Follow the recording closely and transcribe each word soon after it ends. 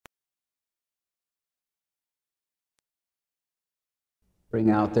bring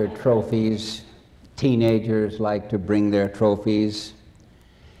out their trophies. Teenagers like to bring their trophies.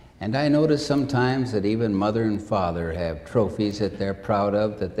 And I notice sometimes that even mother and father have trophies that they're proud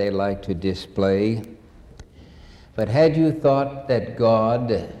of, that they like to display. But had you thought that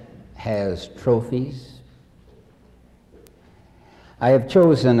God has trophies? I have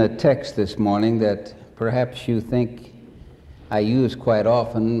chosen a text this morning that perhaps you think I use quite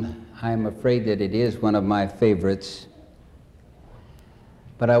often. I'm afraid that it is one of my favorites.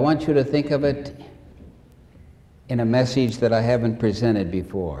 But I want you to think of it in a message that I haven't presented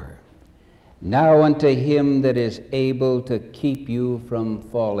before. Now unto him that is able to keep you from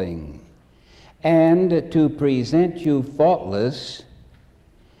falling, and to present you faultless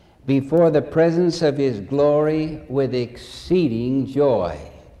before the presence of his glory with exceeding joy.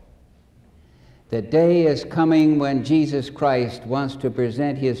 The day is coming when Jesus Christ wants to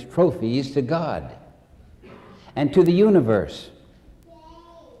present his trophies to God and to the universe.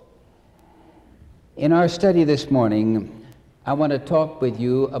 In our study this morning, I want to talk with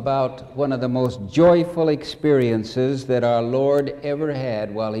you about one of the most joyful experiences that our Lord ever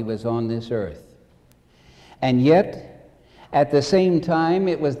had while he was on this earth. And yet, at the same time,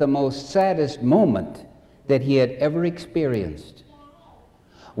 it was the most saddest moment that he had ever experienced.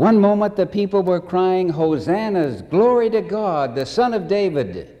 One moment the people were crying, "Hosannas, glory to God, the Son of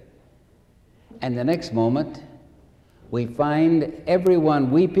David." And the next moment, we find everyone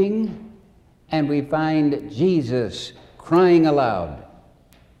weeping, and we find Jesus crying aloud.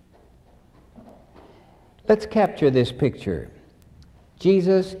 Let's capture this picture.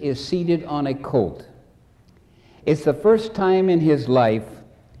 Jesus is seated on a colt. It's the first time in his life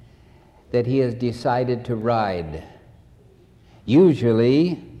that he has decided to ride.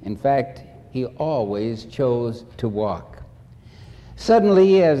 Usually, in fact, he always chose to walk.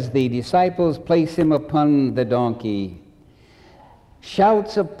 Suddenly, as the disciples place him upon the donkey,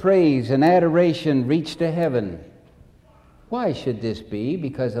 shouts of praise and adoration reach to heaven. Why should this be?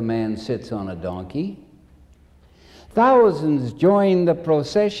 Because a man sits on a donkey. Thousands join the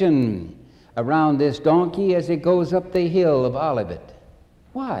procession around this donkey as it goes up the hill of Olivet.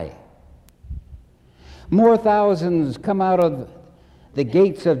 Why? More thousands come out of the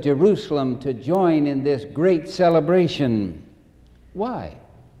gates of Jerusalem to join in this great celebration. Why?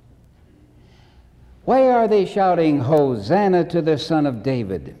 Why are they shouting, "Hosanna to the Son of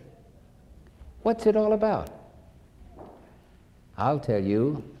David"? What's it all about? I'll tell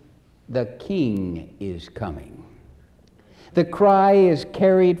you, the King is coming. The cry is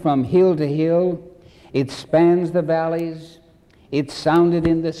carried from hill to hill. It spans the valleys. It sounded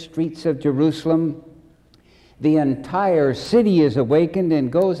in the streets of Jerusalem. The entire city is awakened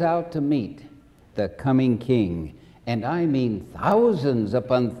and goes out to meet the coming King. And I mean thousands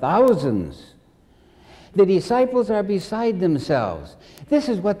upon thousands. The disciples are beside themselves. This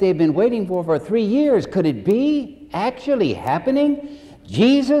is what they've been waiting for 3 years. Could it be actually happening?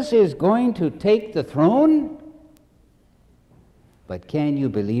 Jesus is going to take the throne? But can you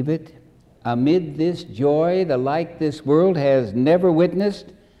believe it? Amid this joy, the like this world has never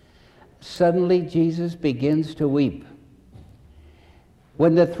witnessed, suddenly Jesus begins to weep.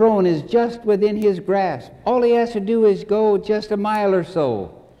 When the throne is just within his grasp, all he has to do is go just a mile or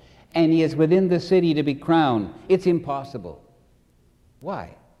so, and he is within the city to be crowned. It's impossible.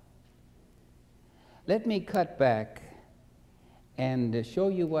 Why? Let me cut back and show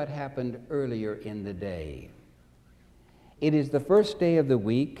you what happened earlier in the day. It is the first day of the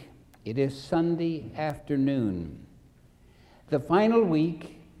week. It is Sunday afternoon, the final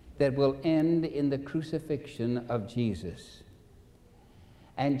week that will end in the crucifixion of Jesus.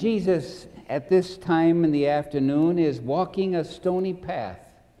 And Jesus, at this time in the afternoon, is walking a stony path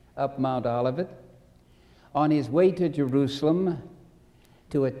up Mount Olivet on his way to Jerusalem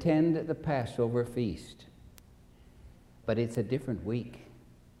to attend the Passover feast. But it's a different week.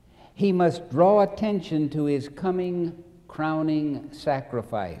 He must draw attention to his coming crowning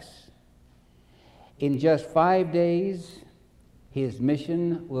sacrifice. In just 5 days, his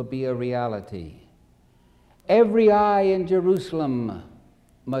mission will be a reality. Every eye in Jerusalem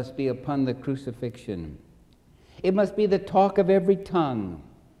must be upon the crucifixion. It must be the talk of every tongue.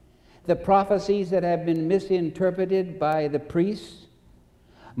 The prophecies that have been misinterpreted by the priests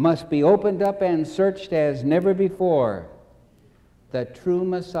must be opened up and searched as never before. The true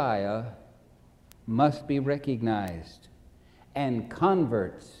Messiah must be recognized, and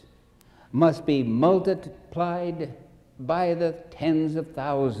converts must be multiplied by the tens of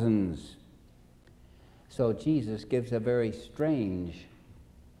thousands. So Jesus gives a very strange,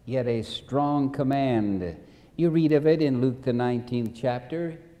 yet a strong command. You read of it in Luke the 19th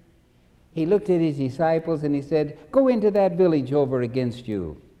chapter. He looked at his disciples and he said, "Go into that village over against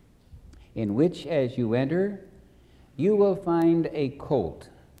you, in which as you enter, you will find a colt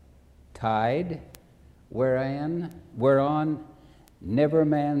tied, whereon never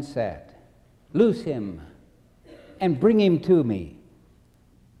man sat. Loose him and bring him to me."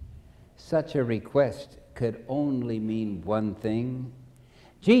 Such a request could only mean one thing.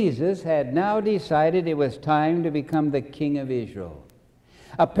 Jesus had now decided it was time to become the King of Israel.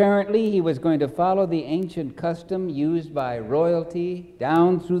 Apparently, he was going to follow the ancient custom used by royalty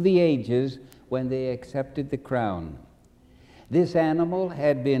down through the ages when they accepted the crown. This animal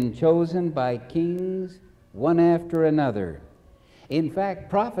had been chosen by kings one after another. In fact,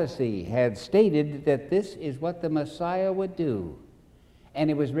 prophecy had stated that this is what the Messiah would do, and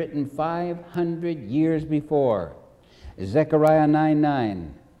it was written 500 years before. Zechariah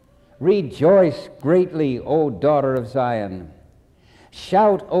 9:9, "Rejoice greatly, O daughter of Zion.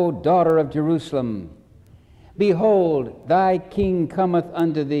 Shout, O daughter of Jerusalem. Behold, thy king cometh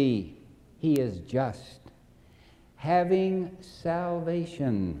unto thee. He is just, having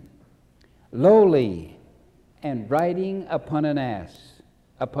salvation, lowly, and riding upon an ass,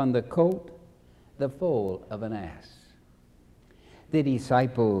 upon the colt, the foal of an ass." The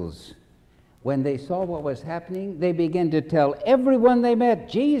disciples, when they saw what was happening, they began to tell everyone they met,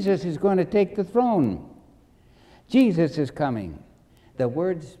 "Jesus is going to take the throne. Jesus is coming." The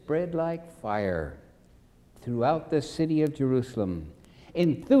word spread like fire throughout the city of Jerusalem.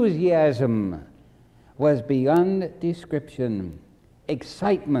 Enthusiasm was beyond description.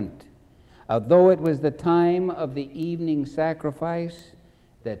 Excitement. Although it was the time of the evening sacrifice,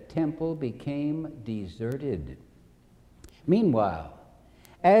 the temple became deserted. Meanwhile,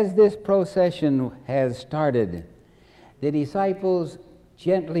 as this procession has started, the disciples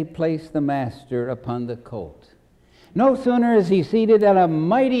gently placed the Master upon the colt. No sooner is he seated than a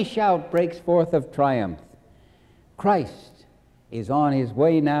mighty shout breaks forth of triumph. Christ is on his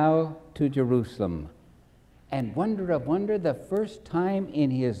way now to Jerusalem. And wonder of wonder, the first time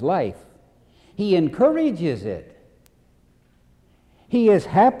in his life, he encourages it. He is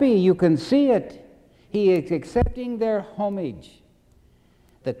happy, you can see it. He is accepting their homage.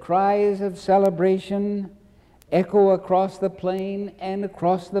 The cries of celebration echo across the plain and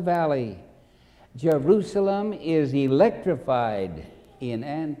across the valley. Jerusalem is electrified in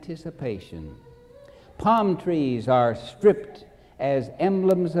anticipation. Palm trees are stripped as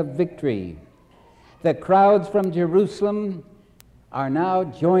emblems of victory. The crowds from Jerusalem are now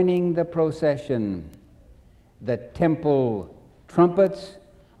joining the procession. The temple trumpets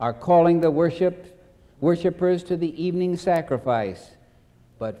are calling the worshipers to the evening sacrifice,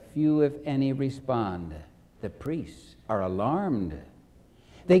 but few, if any, respond. The priests are alarmed.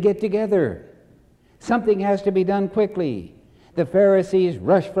 They get together. Something has to be done quickly. The Pharisees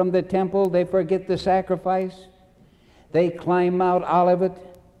rush from the temple. They forget the sacrifice. They climb Mount Olivet.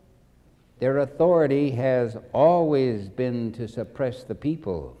 Their authority has always been to suppress the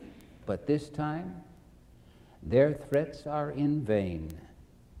people, but this time their threats are in vain.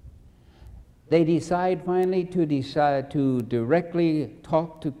 They decide finally to directly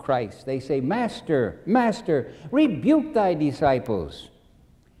talk to Christ. They say, "Master, Master, rebuke thy disciples."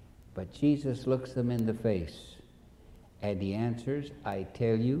 But Jesus looks them in the face, and he answers, "I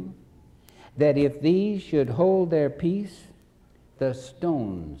tell you that if these should hold their peace, the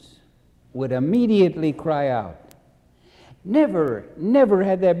stones would immediately cry out." Never, never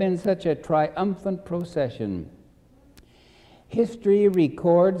had there been such a triumphant procession. History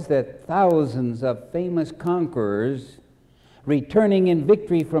records that thousands of famous conquerors returning in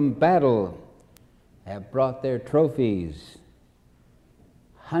victory from battle have brought their trophies.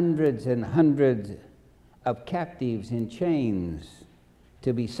 Hundreds and hundreds of captives in chains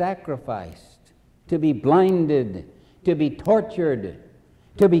to be sacrificed, to be blinded, to be tortured,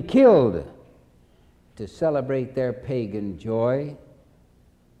 to be killed, to celebrate their pagan joy.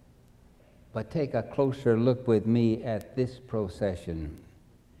 But take a closer look with me at this procession.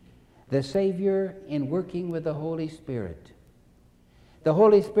 The Savior in working with the Holy Spirit. The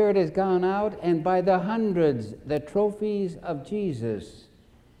Holy Spirit has gone out, and by the hundreds, the trophies of Jesus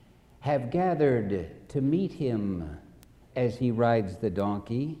have gathered to meet him as he rides the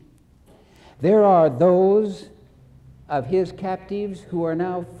donkey. There are those of his captives who are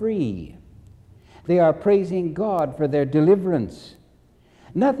now free. They are praising God for their deliverance.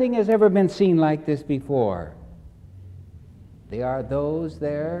 Nothing has ever been seen like this before. There are those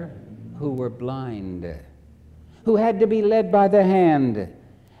there who were blind, who had to be led by the hand.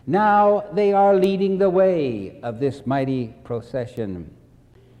 Now they are leading the way of this mighty procession.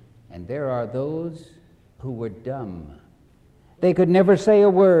 And there are those who were dumb. They could never say a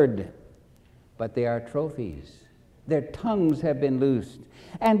word. but they are trophies. Their tongues have been loosed,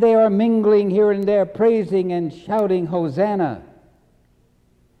 and they are mingling here and there, praising and shouting, Hosanna.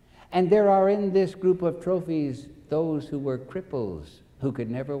 And there are in this group of trophies those who were cripples, who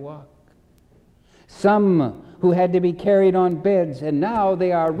could never walk. Some who had to be carried on beds, and now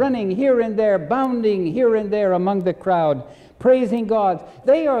they are running here and there, bounding here and there among the crowd, praising God.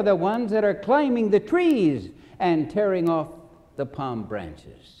 They are the ones that are climbing the trees and tearing off the palm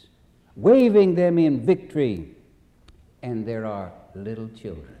branches, waving them in victory. And there are little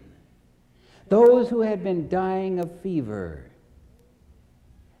children, those who had been dying of fever,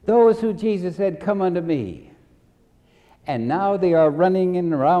 those who Jesus said, come unto me. And now they are running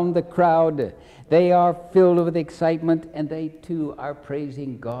in around the crowd. They are filled with excitement, and they too are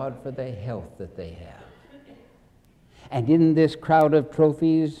praising God for the health that they have. And in this crowd of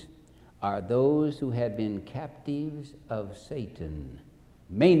trophies are those who had been captives of Satan,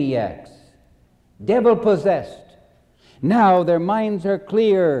 maniacs, devil-possessed. Now their minds are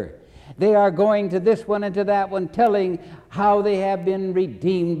clear. They are going to this one and to that one, telling how they have been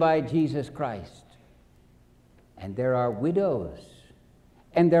redeemed by Jesus Christ. And there are widows,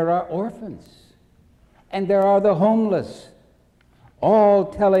 and there are orphans, and there are the homeless, all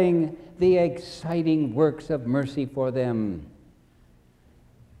telling the exciting works of mercy for them.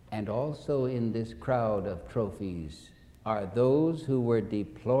 And also in this crowd of trophies are those who were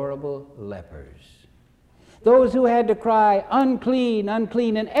deplorable lepers, those who had to cry, unclean,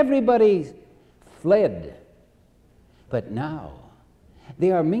 unclean, and everybody fled. But now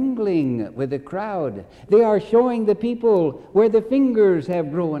they are mingling with the crowd. They are showing the people where the fingers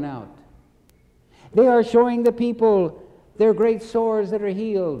have grown out. They are showing the people their great sores that are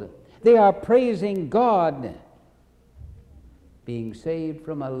healed. They are praising God, being saved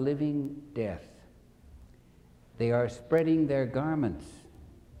from a living death. They are spreading their garments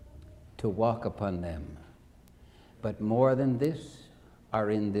to walk upon them. But more than this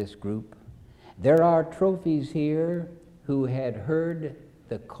are in this group. There are trophies here who had heard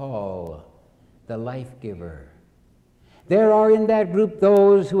the call, the life giver. There are in that group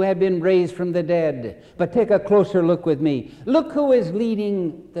those who have been raised from the dead. But take a closer look with me. Look who is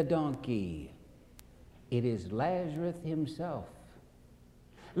leading the donkey. It is Lazarus himself.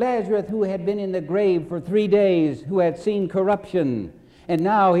 Lazarus, who had been in the grave for 3 days, who had seen corruption, and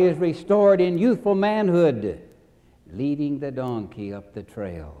now he is restored in youthful manhood, leading the donkey up the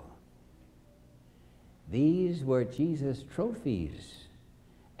trail. These were Jesus' trophies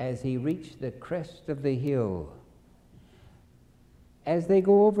as he reached the crest of the hill. As they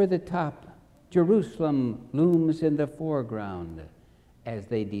go over the top, Jerusalem looms in the foreground as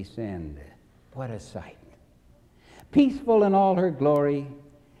they descend. What a sight! Peaceful in all her glory,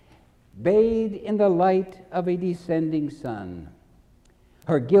 bathed in the light of a descending sun.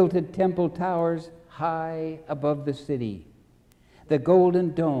 Her gilded temple towers high above the city, the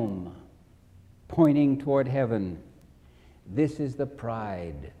golden dome pointing toward heaven. This is the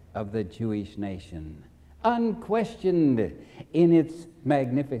pride of the Jewish nation, unquestioned in its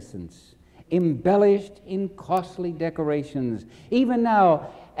magnificence, embellished in costly decorations. Even now,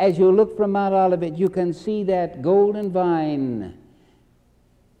 as you look from Mount Olivet, you can see that golden vine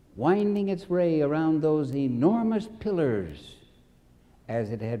winding its way around those enormous pillars as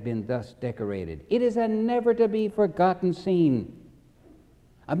it had been thus decorated. It is a never-to-be-forgotten scene.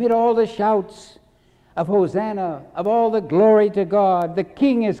 Amid all the shouts of Hosanna, of all the glory to God, the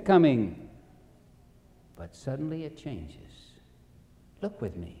King is coming. But suddenly it changes. Look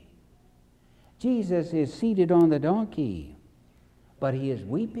with me. Jesus is seated on the donkey, but he is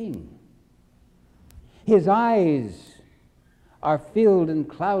weeping. His eyes are filled and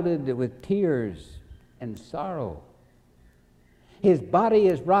clouded with tears and sorrow. His body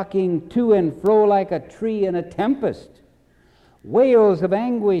is rocking to and fro like a tree in a tempest. Wails of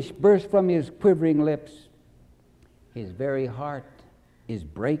anguish burst from his quivering lips. His very heart is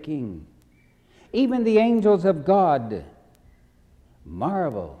breaking. Even the angels of God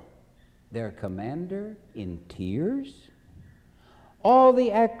marvel. Their commander in tears? All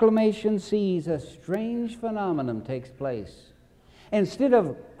the acclamation sees a strange phenomenon takes place. Instead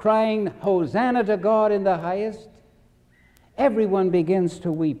of crying, Hosanna to God in the highest, everyone begins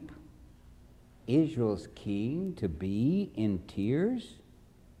to weep. Israel's king to be in tears?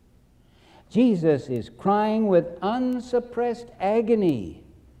 Jesus is crying with unsuppressed agony.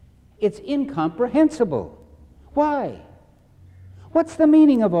 It's incomprehensible. Why? What's the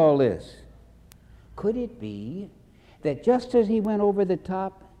meaning of all this? Could it be that just as he went over the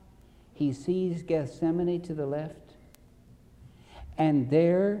top, he sees Gethsemane to the left? And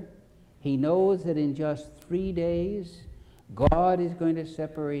there he knows that in just 3 days, God is going to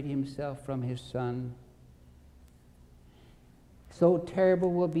separate himself from his Son. So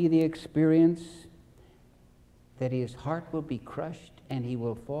terrible will be the experience that his heart will be crushed and he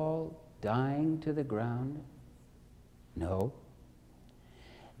will fall dying to the ground. No.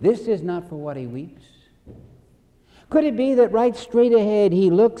 This is not for what he weeps. Could it be that right straight ahead he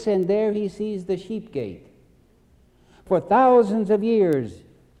looks and there he sees the sheep gate? For thousands of years,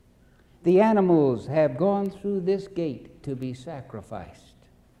 the animals have gone through this gate to be sacrificed.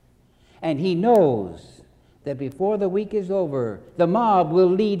 And he knows that before the week is over, the mob will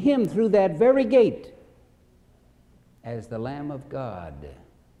lead him through that very gate as the Lamb of God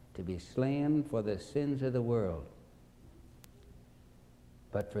to be slain for the sins of the world.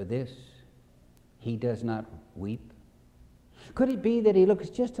 But for this, he does not weep. Could it be that he looks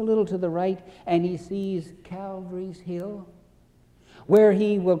just a little to the right and he sees Calvary's Hill, where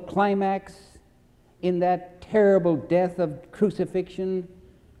he will climax in that terrible death of crucifixion,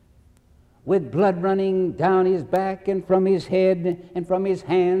 with blood running down his back and from his head and from his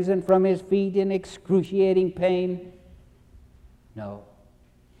hands and from his feet in excruciating pain? No,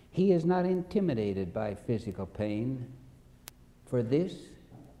 he is not intimidated by physical pain. For this,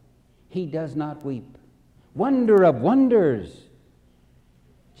 he does not weep. Wonder of wonders!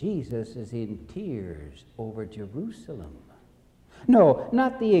 Jesus is in tears over Jerusalem. No,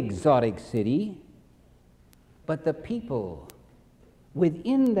 not the exotic city, but the people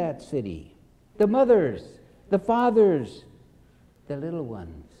within that city, the mothers, the fathers, the little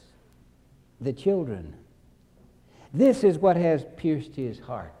ones, the children. This is what has pierced his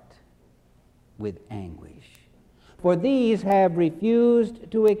heart with anguish. For these have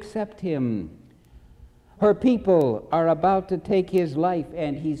refused to accept him. Her people are about to take his life,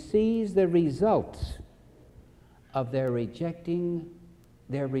 and he sees the results of their rejecting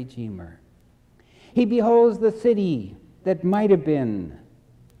their Redeemer. He beholds the city that might have been,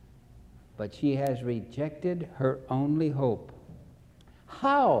 but she has rejected her only hope.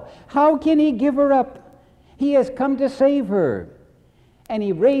 How? How can he give her up? He has come to save her. And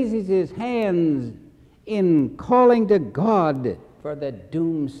he raises his hands in calling to God for the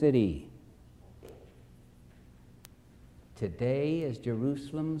doomed city. Today is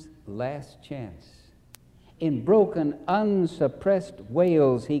Jerusalem's last chance. In broken, unsuppressed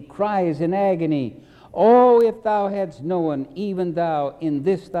wails, he cries in agony, "Oh, if thou hadst known, even thou, in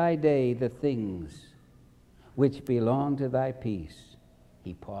this thy day, the things which belong to thy peace."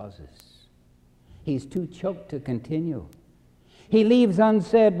 He pauses. He's too choked to continue. He leaves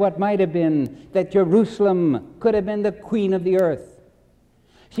unsaid what might have been, that Jerusalem could have been the queen of the earth.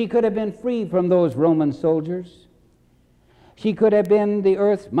 She could have been free from those Roman soldiers. She could have been the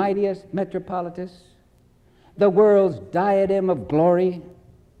earth's mightiest metropolis, the world's diadem of glory.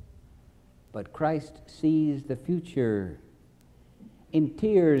 But Christ sees the future. In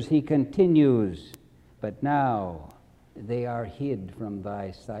tears he continues, "But now they are hid from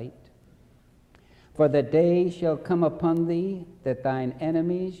thy sight. For the day shall come upon thee that thine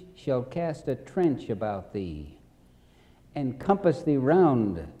enemies shall cast a trench about thee, and compass thee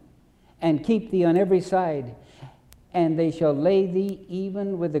round, and keep thee on every side. And they shall lay thee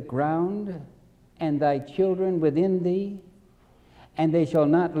even with the ground, and thy children within thee, and they shall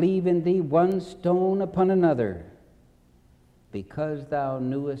not leave in thee one stone upon another, because thou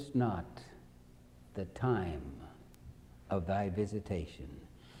knewest not the time of thy visitation."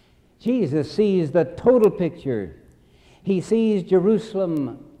 Jesus sees the total picture. He sees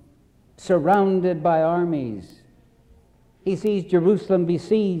Jerusalem surrounded by armies. He sees Jerusalem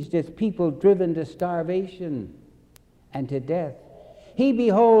besieged, its people driven to starvation and to death. He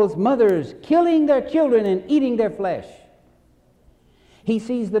beholds mothers killing their children and eating their flesh. He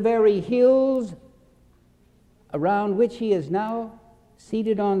sees the very hills around which he is now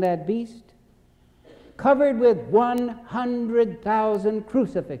seated on that beast, covered with 100,000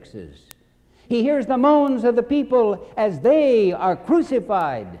 crucifixes. He hears the moans of the people as they are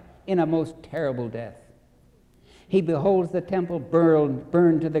crucified in a most terrible death. He beholds the temple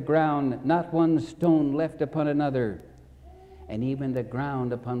burned to the ground, not one stone left upon another, and even the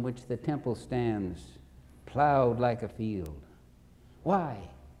ground upon which the temple stands, plowed like a field. Why?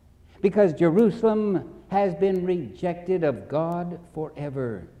 Because Jerusalem has been rejected of God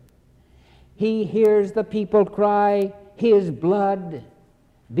forever. He hears the people cry, "His blood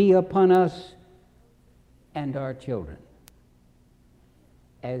be upon us and our children."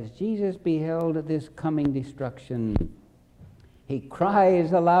 As Jesus beheld this coming destruction, he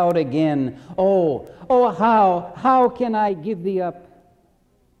cries aloud again, "Oh, how can I give thee up?"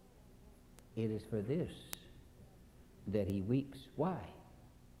 It is for this that he weeps. Why?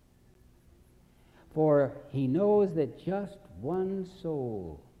 For he knows that just one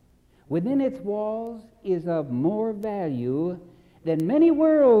soul within its walls is of more value than many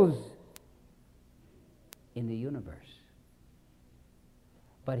worlds in the universe.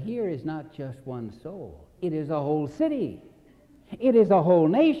 But here is not just one soul. It is a whole city. It is a whole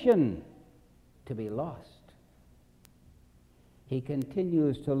nation to be lost. He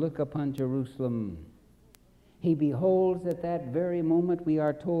continues to look upon Jerusalem. He beholds at that very moment, we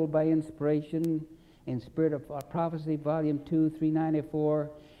are told by inspiration in Spirit of Prophecy, Volume 2, 394,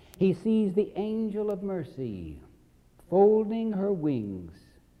 he sees the angel of mercy folding her wings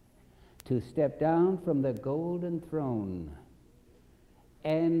to step down from the golden throne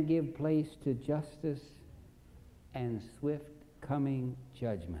and give place to justice and swift coming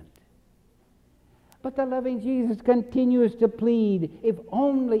judgment. But the loving Jesus continues to plead, if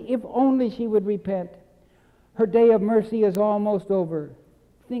only she would repent. Her day of mercy is almost over.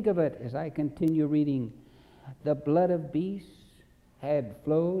 Think of it as I continue reading. The blood of beasts had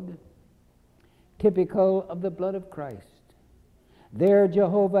flowed, typical of the blood of Christ. There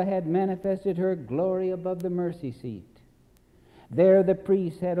Jehovah had manifested her glory above the mercy seat. There the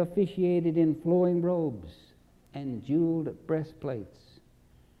priests had officiated in flowing robes and jeweled breastplates,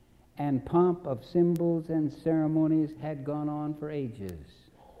 and pomp of symbols and ceremonies had gone on for ages.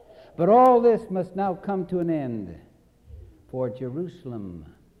 But all this must now come to an end, for Jerusalem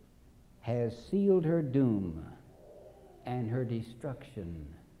has sealed her doom, and her destruction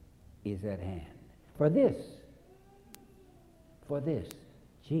is at hand. For this,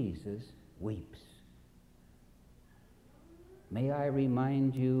 Jesus weeps. May I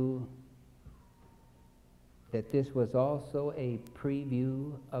remind you that this was also a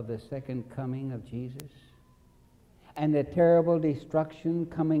preview of the second coming of Jesus and the terrible destruction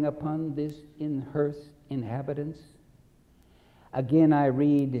coming upon this earth's inhabitants. Again, I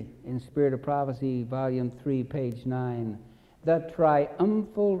read in Spirit of Prophecy, Volume 3, page 9, the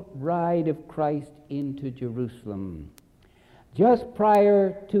triumphal ride of Christ into Jerusalem. Just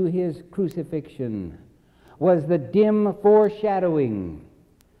prior to his crucifixion was the dim foreshadowing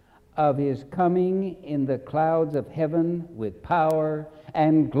of his coming in the clouds of heaven with power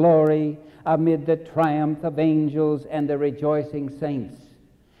and glory amid the triumph of angels and the rejoicing saints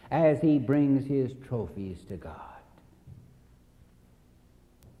as he brings his trophies to God.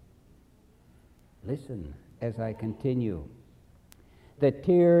 Listen as I continue. The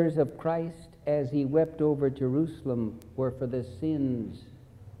tears of Christ as he wept over Jerusalem were for the sins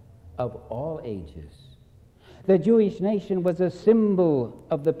of all ages. The Jewish nation was a symbol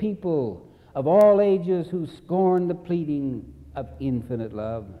of the people of all ages who scorned the pleading of infinite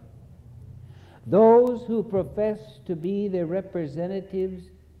love. Those who profess to be the representatives,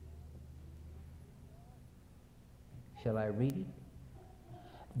 shall I read it?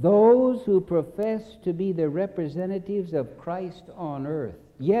 Those who profess to be the representatives of Christ on earth,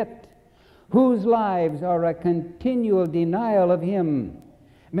 yet whose lives are a continual denial of him,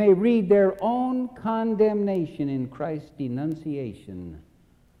 may read their own condemnation in Christ's denunciation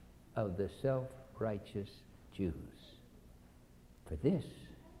of the self-righteous Jews. For this,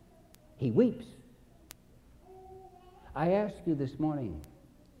 he weeps. I ask you this morning,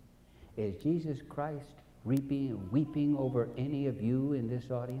 is Jesus Christ weeping over any of you in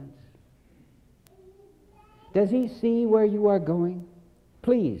this audience? Does he see where you are going?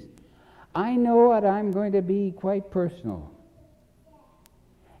 Please, I know that I'm going to be quite personal.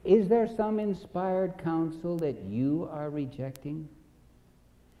 Is there some inspired counsel that you are rejecting?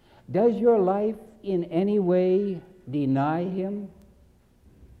 Does your life in any way deny him?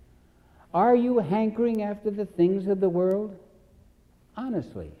 Are you hankering after the things of the world?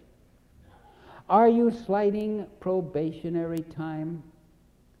 Honestly. Are you slighting probationary time?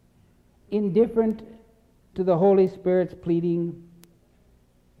 Indifferent to the Holy Spirit's pleading?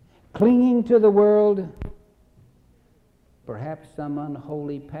 Clinging to the world? Perhaps some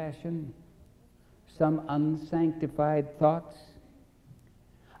unholy passion? Some unsanctified thoughts?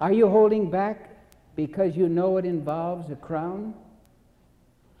 Are you holding back because you know it involves a crown?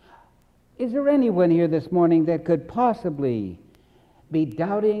 Is there anyone here this morning that could possibly be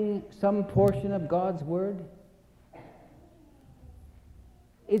doubting some portion of God's Word?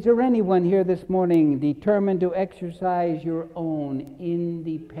 Is there anyone here this morning determined to exercise your own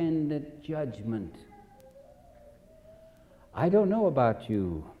independent judgment? I don't know about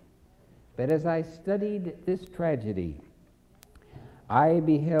you, but as I studied this tragedy, I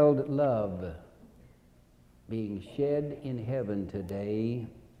beheld love being shed in heaven today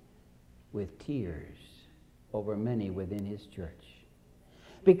with tears over many within his church.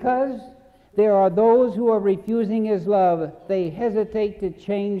 Because there are those who are refusing his love, they hesitate to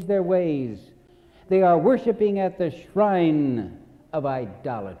change their ways. They are worshiping at the shrine of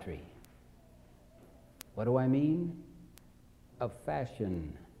idolatry. What do I mean? Of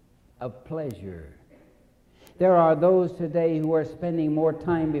fashion, of pleasure. There are those today who are spending more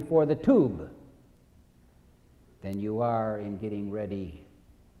time before the tube than you are in getting ready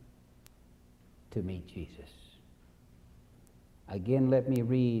to meet Jesus. Again, let me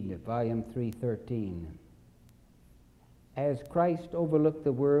read volume 3:13. As Christ overlooked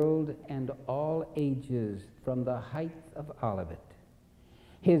the world and all ages from the height of Olivet,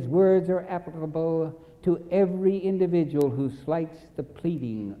 his words are applicable to every individual who slights the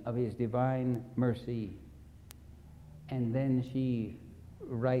pleading of his divine mercy. And then she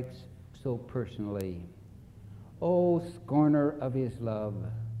writes so personally, "O scorner of his love,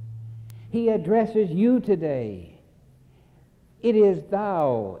 he addresses you today. It is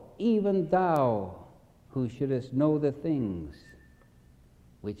thou, even thou, who shouldest know the things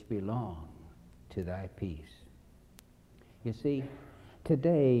which belong to thy peace." You see,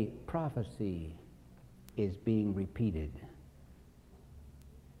 today prophecy is being repeated.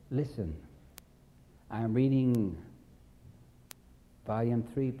 Listen, I'm reading volume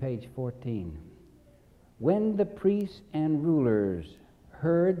 3, page 14. When the priests and rulers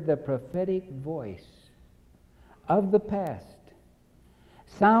heard the prophetic voice of the past,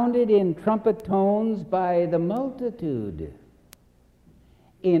 sounded in trumpet tones by the multitude,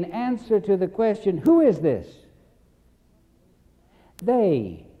 in answer to the question, "Who is this?"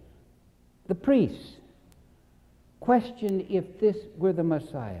 They, the priests, questioned if this were the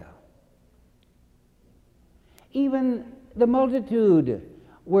Messiah. Even the multitude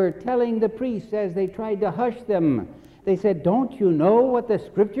were telling the priests as they tried to hush them, they said, "Don't you know what the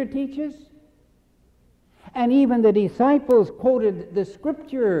Scripture teaches?" And even the disciples quoted the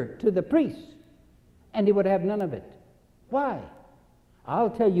Scripture to the priests, and he would have none of it. Why? I'll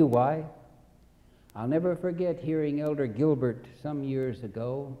tell you why. I'll never forget hearing Elder Gilbert some years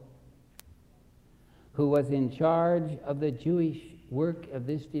ago, who was in charge of the Jewish work of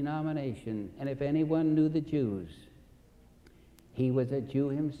this denomination. And if anyone knew the Jews, he was a Jew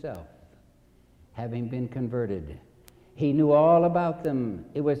himself, having been converted. He knew all about them.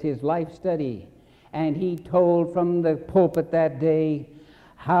 It was his life study. And he told from the pulpit that day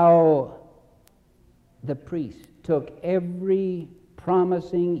how the priest took every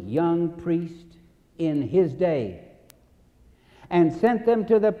promising young priest in his day and sent them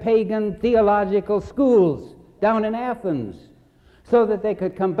to the pagan theological schools down in Athens so that they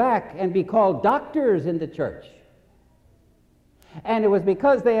could come back and be called doctors in the church. And it was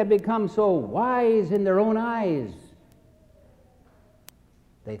because they had become so wise in their own eyes,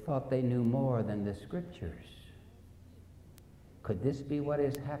 they thought they knew more than the Scriptures. Could this be what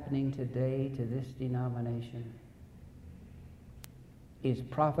is happening today to this denomination? Is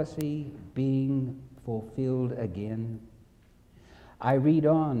prophecy being fulfilled again? I read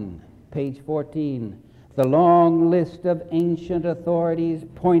on, page 14. The long list of ancient authorities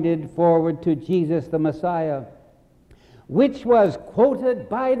pointed forward to Jesus the Messiah, which was quoted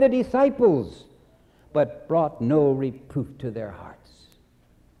by the disciples, but brought no reproof to their hearts.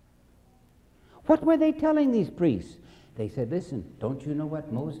 What were they telling these priests? They said, "Listen, don't you know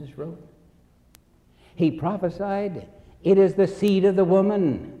what Moses wrote? He prophesied, it is the seed of the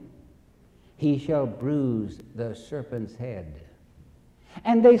woman. He shall bruise the serpent's head."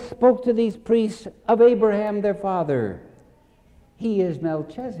 And they spoke to these priests of Abraham, their father. He is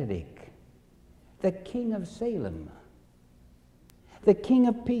Melchizedek, the king of Salem, the king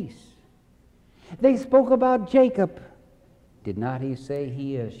of peace. They spoke about Jacob. Did not he say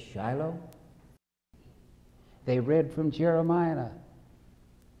he is Shiloh? They read from Jeremiah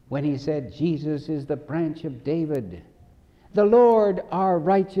when he said, Jesus is the branch of David, the Lord our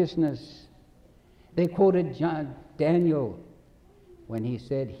righteousness. They quoted Daniel when he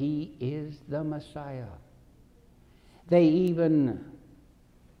said he is the Messiah. They even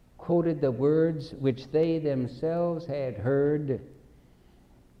quoted the words which they themselves had heard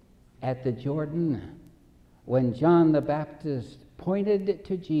at the Jordan when John the Baptist pointed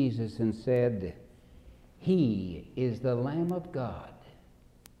to Jesus and said, "He is the Lamb of God,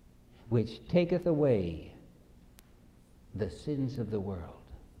 which taketh away the sins of the world."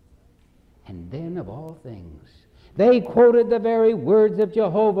 And then, of all things, they quoted the very words of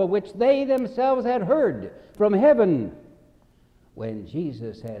Jehovah, which they themselves had heard from heaven, when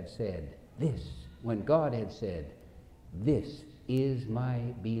Jesus had said this, when God had said, "This is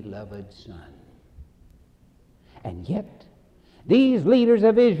my beloved Son." And yet, these leaders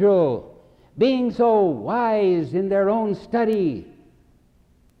of Israel, being so wise in their own study,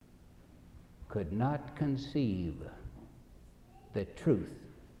 could not conceive the truth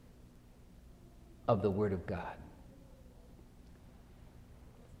of the Word of God.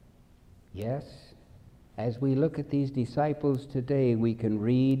 Yes, as we look at these disciples today, we can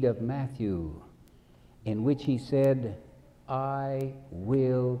read of Matthew, in which he said, I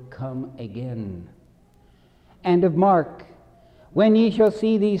will come again. And of Mark, when ye shall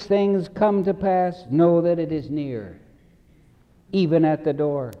see these things come to pass, know that it is near, even at the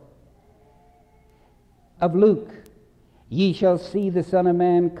door. Of Luke, ye shall see the Son of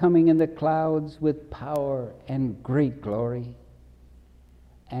Man coming in the clouds with power and great glory.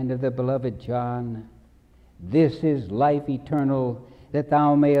 And of the beloved John, this is life eternal, that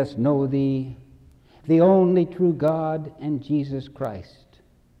thou mayest know thee, the only true God, and Jesus Christ,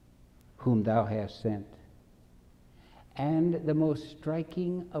 whom thou hast sent. And the most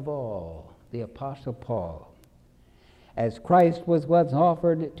striking of all, the Apostle Paul, as Christ was once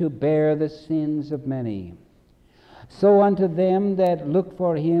offered to bear the sins of many, so unto them that look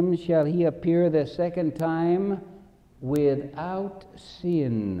for him shall he appear the second time without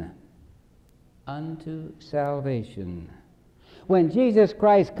sin unto salvation. When Jesus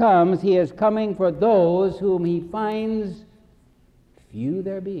Christ comes, he is coming for those whom he finds, few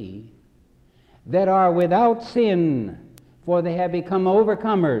there be, that are without sin, for they have become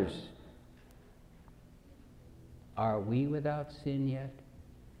overcomers. Are we without sin yet?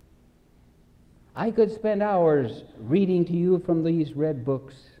 I could spend hours reading to you from these red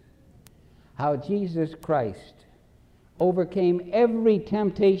books how Jesus Christ overcame every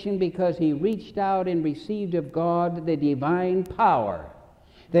temptation because he reached out and received of God the divine power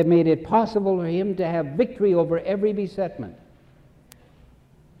that made it possible for him to have victory over every besetment.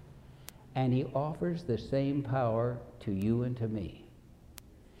 And he offers the same power to you and to me.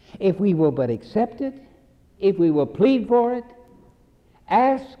 If we will but accept it, if we will plead for it,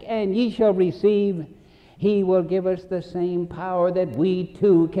 ask and ye shall receive, he will give us the same power that we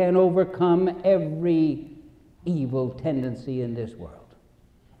too can overcome every evil tendency in this world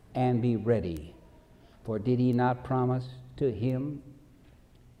and be ready. For did he not promise to him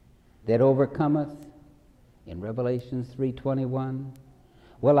that overcometh, in Revelation 3:21,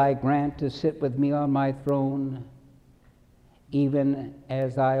 will I grant to sit with me on my throne, even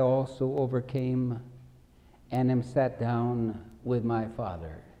as I also overcame and am sat down with my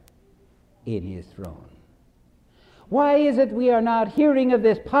Father in his throne. Why is it we are not hearing of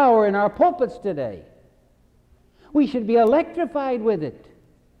this power in our pulpits today? We should be electrified with it.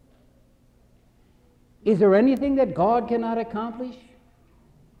 Is there anything that God cannot accomplish?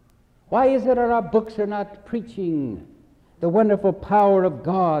 Why is it that our books are not preaching the wonderful power of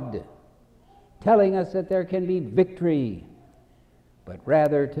God, telling us that there can be victory? But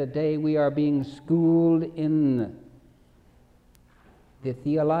rather today we are being schooled in the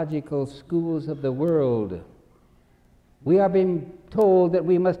theological schools of the world. We are being told that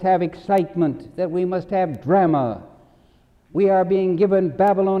we must have excitement, that we must have drama. We are being given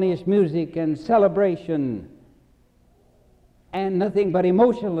Babylonish music and celebration and nothing but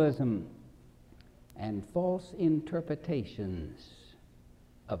emotionalism and false interpretations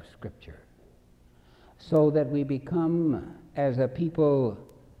of Scripture, so that we become, as a people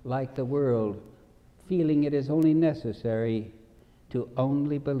like the world, feeling it is only necessary to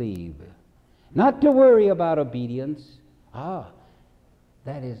only believe, not to worry about obedience.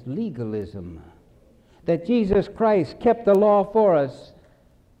 That is legalism. That Jesus Christ kept the law for us,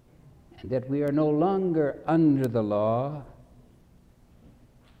 and that we are no longer under the law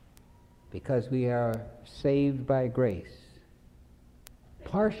because we are saved by grace.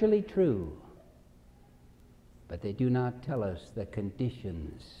 Partially true, but they do not tell us the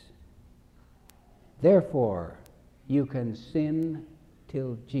conditions. Therefore, you can sin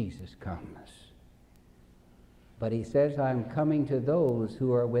till Jesus comes. But he says, I'm coming to those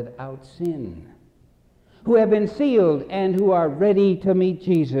who are without sin, who have been sealed and who are ready to meet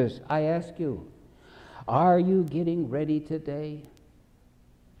Jesus. I ask you, are you getting ready today?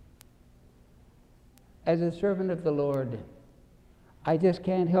 As a servant of the Lord, I just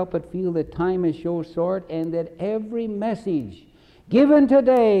can't help but feel that time is so short, and that every message given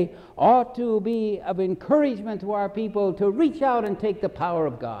today ought to be of encouragement to our people to reach out and take the power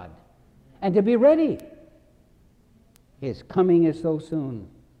of God and to be ready. His coming is so soon.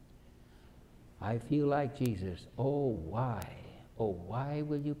 I feel like Jesus. Oh, why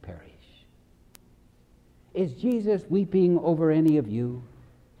will you perish? Is Jesus weeping over any of you?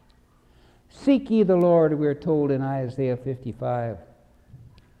 Seek ye the Lord, we're told in Isaiah 55,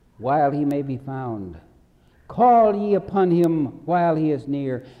 while he may be found. Call ye upon him while he is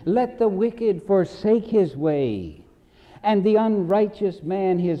near. Let the wicked forsake his way, and the unrighteous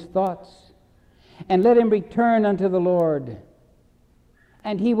man his thoughts, and let him return unto the Lord,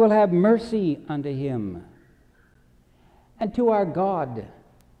 and he will have mercy unto him. And to our God,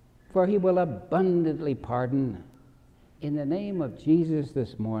 for he will abundantly pardon. In the name of Jesus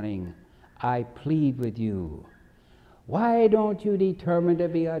this morning, I plead with you. Why don't you determine to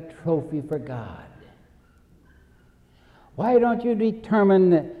be a trophy for God? Why don't you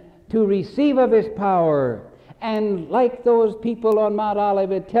determine to receive of his power, and like those people on Mount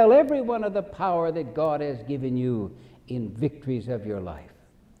Olivet, tell everyone of the power that God has given you in victories of your life?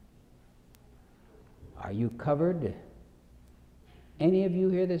 Are you covered? Any of you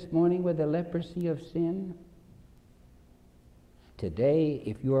here this morning with the leprosy of sin? Today,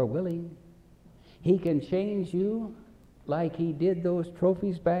 if you are willing, he can change you like he did those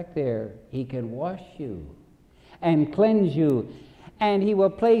trophies back there. He can wash you and cleanse you, and he will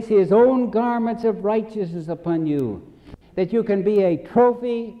place his own garments of righteousness upon you, that you can be a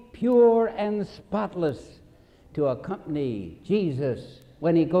trophy, pure and spotless, to accompany Jesus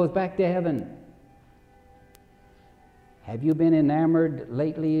when he goes back to heaven. Have you been enamored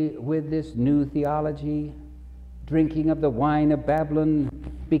lately with this new theology, drinking of the wine of Babylon,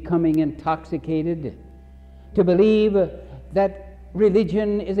 becoming intoxicated, to believe that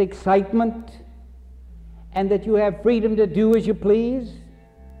religion is excitement and that you have freedom to do as you please?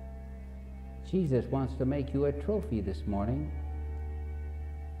 Jesus wants to make you a trophy this morning.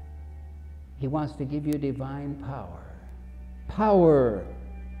 He wants to give you divine power, power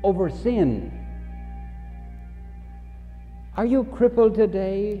over sin. Are you crippled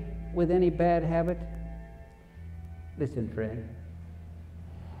today with any bad habit? Listen, friend,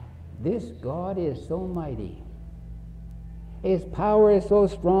 this God is so mighty. His power is so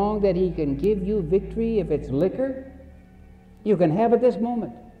strong that he can give you victory. If it's liquor, you can have it this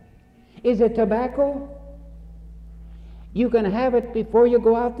moment. Is it tobacco? You can have it before you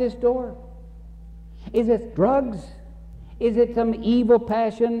go out this door. Is it drugs? Is it some evil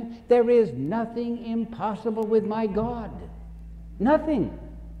passion? There is nothing impossible with my God. Nothing.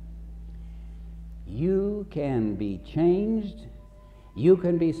 You can be changed. You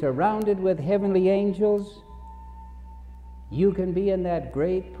can be surrounded with heavenly angels. You can be in that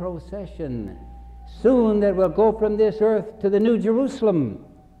great procession soon that will go from this earth to the New Jerusalem.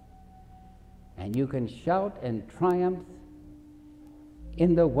 And you can shout and triumph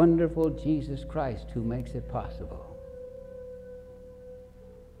in the wonderful Jesus Christ who makes it possible.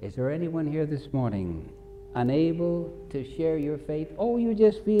 Is there anyone here this morning unable to share your faith? Oh, you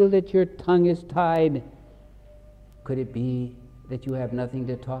just feel that your tongue is tied. Could it be that you have nothing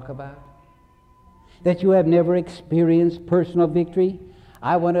to talk about? That you have never experienced personal victory?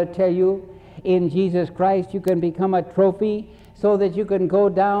 I want to tell you, in Jesus Christ you can become a trophy so that you can go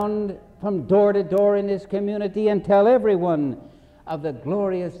down from door to door in this community and tell everyone of the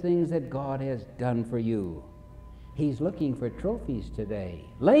glorious things that God has done for you. He's looking for trophies today.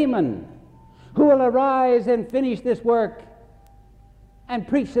 Laymen, who will arise and finish this work and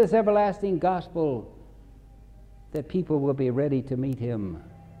preach this everlasting gospel, that people will be ready to meet him.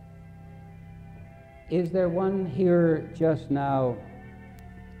 Is there one here just now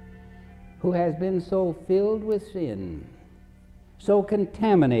who has been so filled with sin, so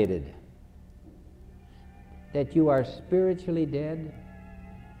contaminated, that you are spiritually dead,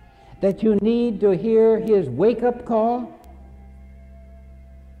 that you need to hear his wake-up call?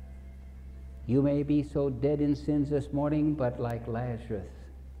 You may be so dead in sins this morning, but like Lazarus,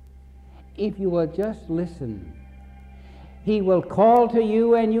 if you will just listen, he will call to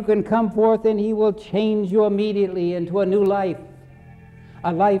you and you can come forth and he will change you immediately into a new life,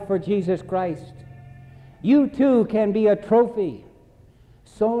 a life for Jesus Christ. You too can be a trophy,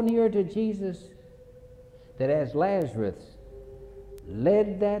 so near to Jesus that as Lazarus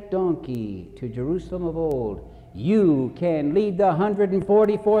led that donkey to Jerusalem of old, you can lead the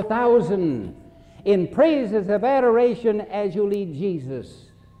 144,000 in praises of adoration as you lead Jesus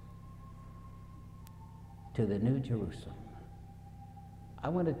to the New Jerusalem. I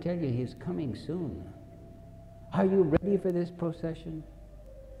want to tell you, he's coming soon. Are you ready for this procession?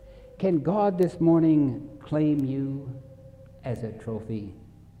 Can God this morning claim you as a trophy?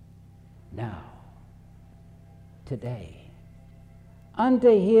 Now, today, unto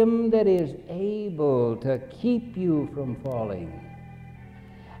him that is able to keep you from falling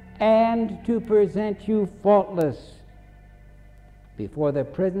and to present you faultless before the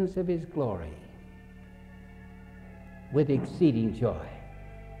presence of his glory with exceeding joy.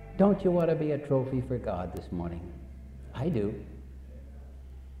 Don't you want to be a trophy for God this morning? I do.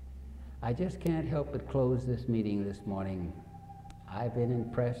 I just can't help but close this meeting this morning. I've been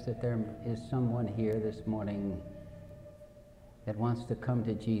impressed that there is someone here this morning that wants to come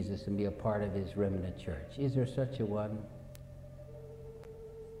to Jesus and be a part of his remnant church. Is there such a one?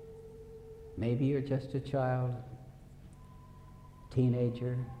 Maybe you're just a child,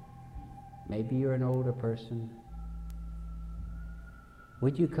 teenager. Maybe you're an older person.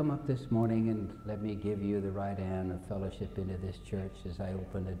 Would you come up this morning and let me give you the right hand of fellowship into this church as I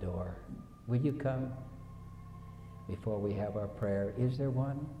open the door? Will you come before we have our prayer? Is there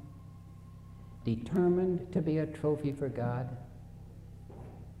one? Determined to be a trophy for God?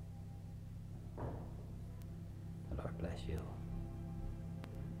 The Lord bless you.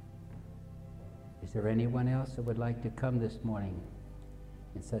 Is there anyone else that would like to come this morning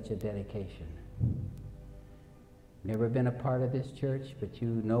in such a dedication? Never been a part of this church, but you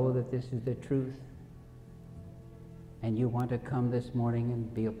know that this is the truth, and you want to come this morning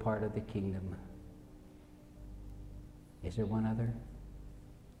and be a part of the kingdom. Is there one other?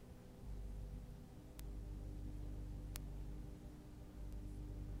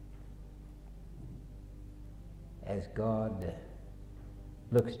 As God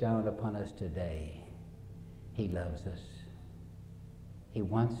looks down upon us today, He loves us. He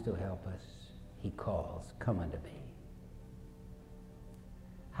wants to help us. He calls, "Come unto me."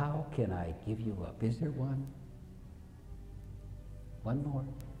 How can I give you up? Is there one? One more.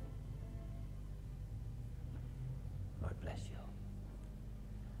 Lord bless you.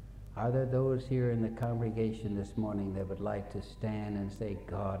 Are there those here in the congregation this morning that would like to stand and say,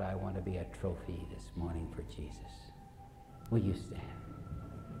 "God, I want to be a trophy this morning for Jesus"? Will you stand?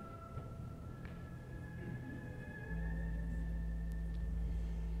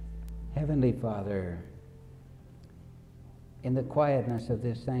 Heavenly Father, in the quietness of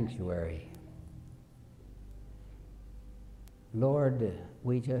this sanctuary, Lord,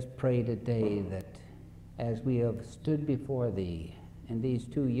 we just pray today that as we have stood before Thee, and these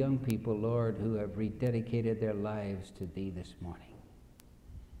two young people, Lord, who have rededicated their lives to Thee this morning,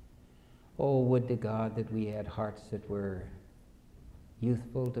 oh, would to God that we had hearts that were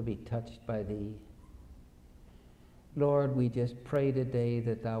youthful to be touched by Thee. Lord, we just pray today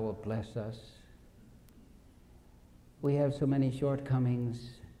that Thou will bless us. We have so many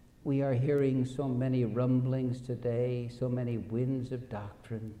shortcomings. We are hearing so many rumblings today, so many winds of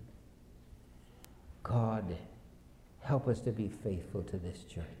doctrine. God, help us to be faithful to this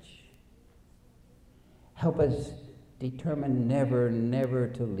church. Help us determine never, never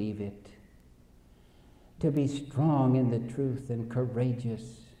to leave it, to be strong in the truth and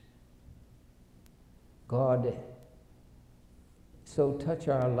courageous. God, so touch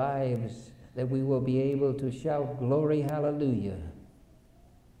our lives that we will be able to shout glory, hallelujah,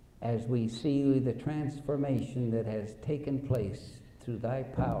 as we see the transformation that has taken place through Thy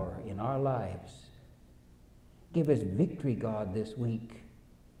power in our lives. Give us victory, God, this week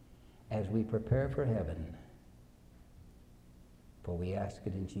as we prepare for heaven. For we ask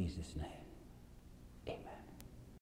it in Jesus' name.